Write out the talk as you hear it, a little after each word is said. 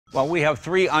Well, we have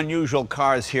three unusual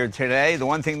cars here today. The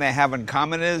one thing they have in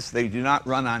common is they do not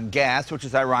run on gas, which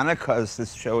is ironic because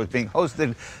this show is being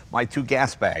hosted by two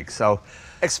gas bags. So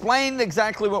explain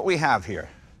exactly what we have here.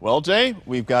 Well, Jay,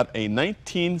 we've got a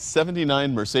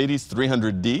 1979 Mercedes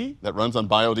 300D that runs on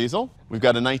biodiesel. We've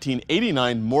got a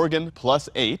 1989 Morgan Plus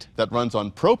 8 that runs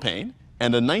on propane,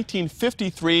 and a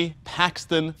 1953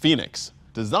 Paxton Phoenix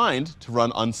designed to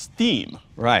run on steam.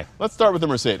 Right. Let's start with the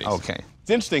Mercedes. Okay. It's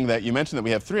interesting that you mentioned that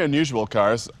we have three unusual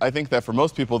cars. I think that for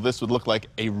most people, this would look like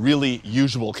a really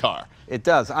usual car. It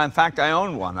does. In fact, I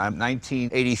own one. I'm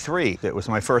 1983. It was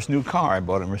my first new car. I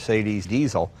bought a Mercedes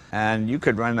diesel, and you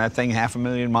could run that thing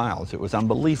 500,000 miles. It was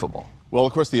unbelievable. Well,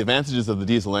 of course, the advantages of the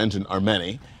diesel engine are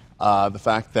many. The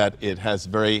fact that it has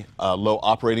very low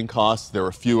operating costs. There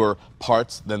are fewer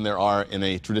parts than there are in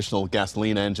a traditional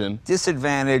gasoline engine.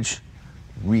 Disadvantage,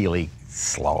 really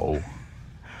slow.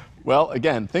 Well,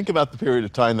 again, think about the period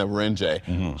of time that we're in, Jay.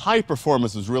 High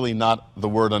performance was really not the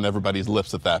word on everybody's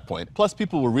lips at that point. Plus,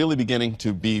 people were really beginning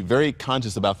to be very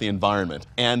conscious about the environment.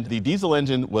 And the diesel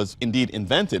engine was indeed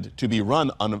invented to be run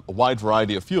on a wide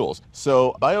variety of fuels.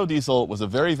 So biodiesel was a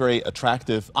very, very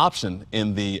attractive option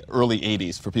in the early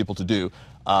 80s for people to do.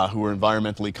 Who were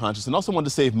environmentally conscious and also wanted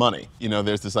to save money. You know,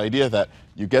 there's this idea that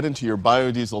you get into your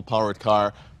biodiesel-powered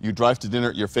car, you drive to dinner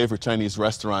at your favorite Chinese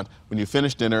restaurant. When you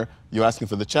finish dinner, you ask them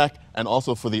for the check and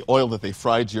also for the oil that they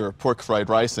fried your pork fried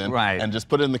rice in, right, and just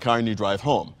put it in the car and you drive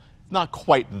home. Not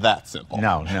quite that simple.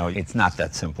 No, it's not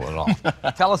that simple at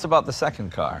all. Tell us about the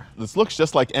second car. This looks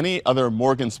just like any other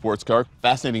Morgan sports car.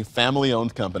 Fascinating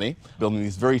family-owned company, building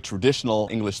these very traditional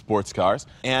English sports cars.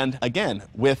 And again,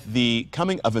 with the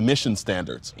coming of emission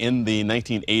standards in the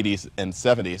 1980s and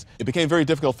 70s, it became very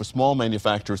difficult for small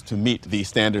manufacturers to meet the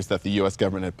standards that the U.S.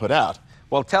 government had put out.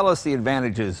 Well, tell us the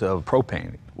advantages of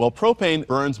propane. Well, propane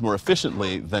burns more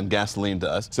efficiently than gasoline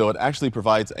does, so it actually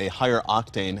provides a higher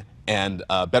octane and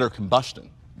better combustion,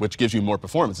 which gives you more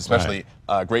performance, especially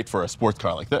great for a sports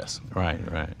car like this. Right,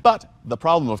 right. But the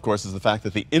problem, of course, is the fact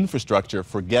that the infrastructure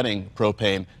for getting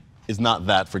propane is not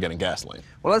that for getting gasoline.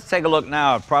 Well, let's take a look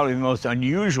now at probably the most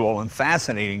unusual and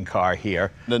fascinating car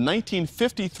here. The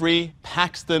 1953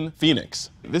 Paxton Phoenix.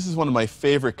 This is one of my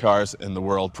favorite cars in the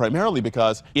world, primarily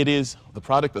because it is the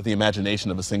product of the imagination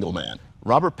of a single man.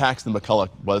 Robert Paxton McCulloch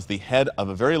was the head of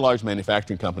a very large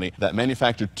manufacturing company that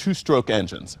manufactured two-stroke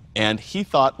engines. And he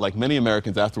thought, like many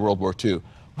Americans after World War II,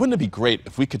 wouldn't it be great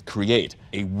if we could create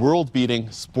a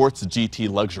world-beating sports GT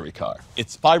luxury car?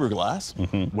 It's fiberglass,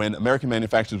 when American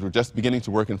manufacturers were just beginning to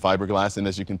work in fiberglass, and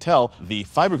as you can tell, the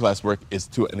fiberglass work is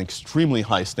to an extremely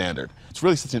high standard. It's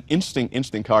really such an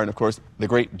interesting car, and of course, the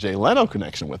great Jay Leno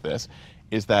connection with this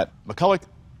is that McCulloch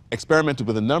experimented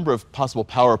with a number of possible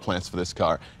power plants for this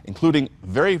car, including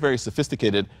very, very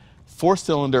sophisticated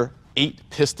four-cylinder,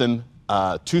 eight-piston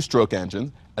two-stroke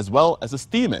engine, as well as a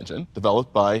steam engine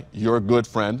developed by your good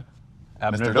friend,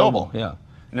 Mr. Doble. Yeah.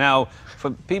 Now,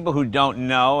 for people who don't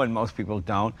know, and most people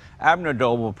don't, Abner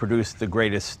Doble produced the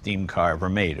greatest steam car ever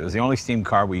made. It was the only steam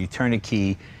car where you turn a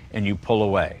key and you pull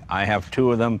away. I have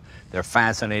two of them. They're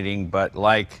fascinating, but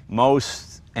like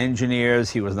most engineers,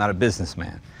 he was not a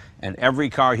businessman. And every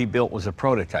car he built was a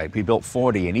prototype. He built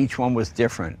 40, and each one was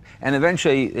different. And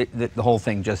eventually, the whole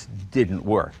thing just didn't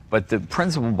work. But the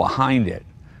principle behind it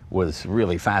was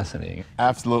really fascinating.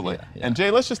 Absolutely. Yeah. And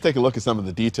Jay, let's just take a look at some of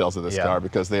the details of this car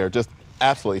because they are just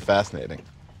absolutely fascinating.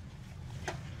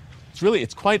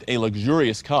 It's quite a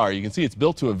luxurious car. You can see it's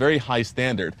built to a very high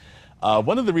standard.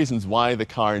 One of the reasons why the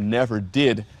car never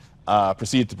did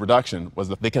proceed to production was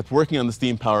that they kept working on the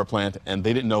steam power plant and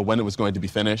they didn't know when it was going to be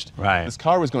finished. Right. This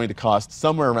car was going to cost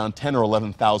somewhere around $10,000 or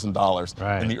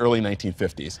 $11,000 in the early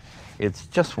 1950s. It's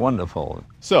just wonderful.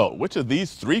 So, which of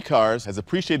these three cars has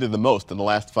appreciated the most in the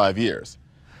last 5 years?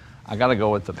 I got to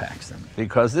go with the Paxton,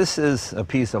 because this is a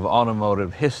piece of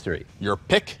automotive history. Your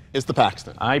pick is the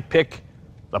Paxton. I pick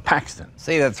the Paxton.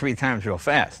 Say that 3 times real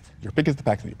fast. Your pick is the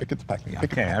Paxton. Your pick is the Paxton.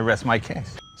 Okay, I rest my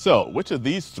case. So, which of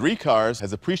these three cars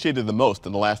has appreciated the most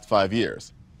in the last 5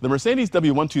 years? The Mercedes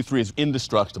W123 is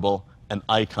indestructible, an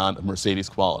icon of Mercedes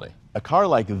quality. A car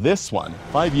like this one,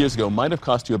 5 years ago, might have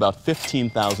cost you about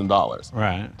 $15,000.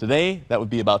 Right. Today, that would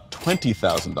be about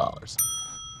 $20,000.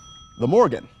 The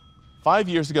Morgan. 5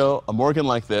 years ago, a Morgan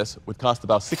like this would cost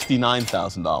about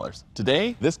 $69,000.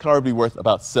 Today, this car would be worth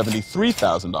about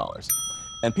 $73,000.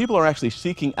 And people are actually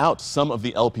seeking out some of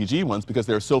the LPG ones because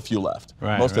there are so few left.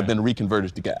 Most have been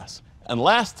reconverted to gas. And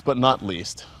last but not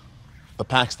least, the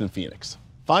Paxton Phoenix.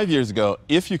 5 years ago,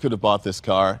 if you could have bought this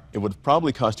car, it would have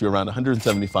probably cost you around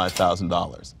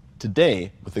 $175,000.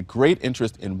 Today, with a great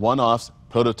interest in one-offs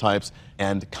prototypes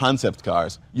and concept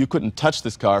cars. You couldn't touch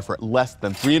this car for less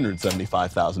than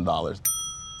 $375,000.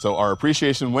 So our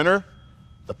appreciation winner,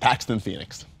 the Paxton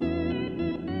Phoenix.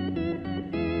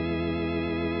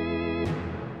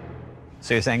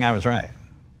 So you're saying I was right?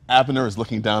 Abner is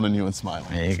looking down on you and smiling.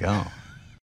 There you go.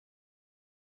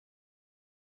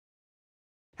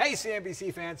 Hey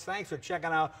CNBC fans, thanks for checking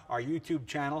out our YouTube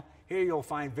channel. Here you'll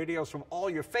find videos from all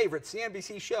your favorite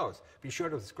CNBC shows. Be sure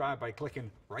to subscribe by clicking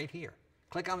right here.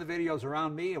 Click on the videos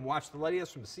around me and watch the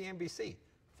latest from CNBC.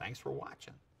 Thanks for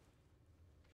watching.